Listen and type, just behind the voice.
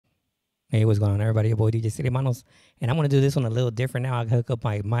Hey, what's going on, everybody? Your boy DJ City Manos, and I'm gonna do this one a little different now. I hook up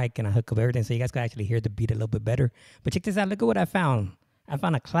my mic and I hook up everything so you guys can actually hear the beat a little bit better. But check this out. Look at what I found. I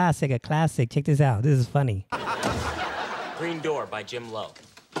found a classic. Check this out. This is funny. Green Door by Jim Lowe.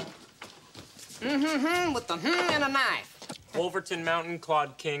 With the and a knife. Wolverton Mountain,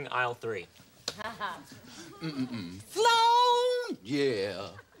 Claude King, aisle 3. Flown! Yeah.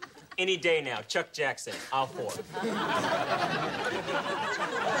 Any Day Now, Chuck Jackson, aisle 4.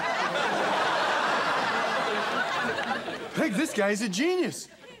 Peg, this guy's a genius.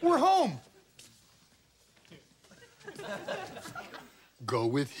 We're home. Go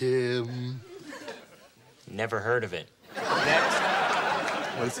with him. Never heard of it. Next.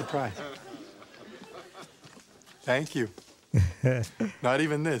 What a surprise. Thank you. Not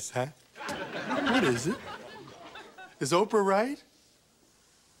even this, huh? What is it? Is Oprah right?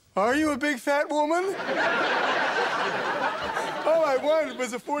 Are you a big fat woman? All I wanted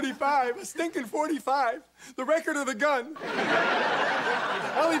was a 45, a stinking 45. The record of the gun.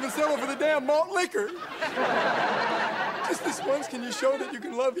 I'll even settle for the damn malt liquor. Just this once, can you show that you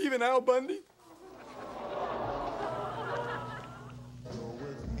can love even Al Bundy?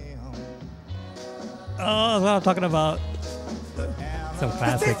 Oh, that's what I'm talking about. Some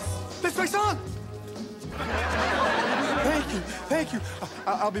classics. That's my song. Thank you.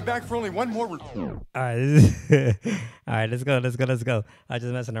 I'll be back for only one more. All right, let's go. I was just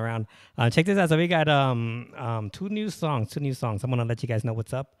messing around. Check this out. So we got two new songs. I'm gonna let you guys know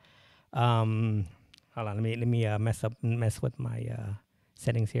what's up. Hold on, let me mess with my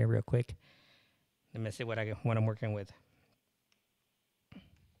settings here real quick. Let me see what I'm working with.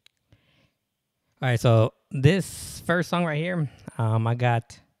 All right, so this first song right here, I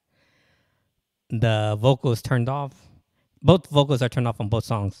got the vocals turned off. Both vocals are turned off on both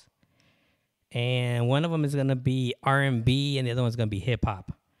songs. And one of them is going to be R&B and the other one's going to be hip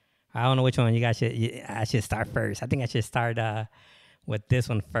hop. I don't know which one you guys I should start first. I think I should start with this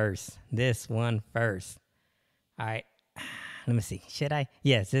one first. All right. Let me see. Should I?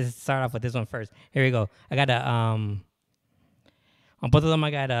 Yes, let's start off with this one first. Here we go. I got on both of them I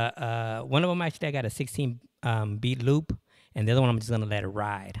got one of them actually I got a 16 beat loop, and the other one I'm just going to let it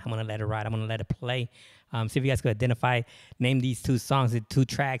ride. I'm going to let it play. See if you guys could identify, name these two songs, the two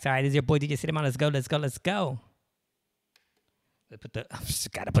tracks. All right, this is your boy DJ City Man. Let's go. Just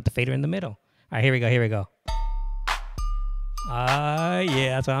gotta put the fader in the middle. All right, here we go.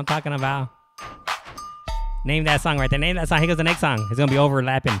 Yeah, that's what I'm talking about. Name that song right there. Here goes the next song. It's gonna be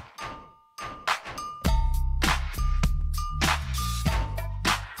overlapping.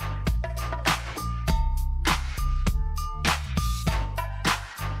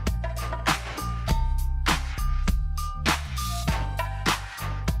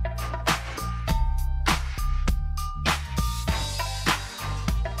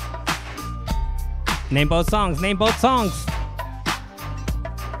 Name both songs. All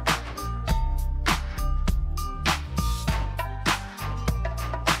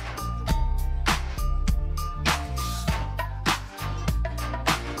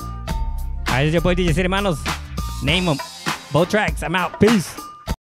right, this is your boy DJ City Manos. Name them. Both tracks. I'm out. Peace.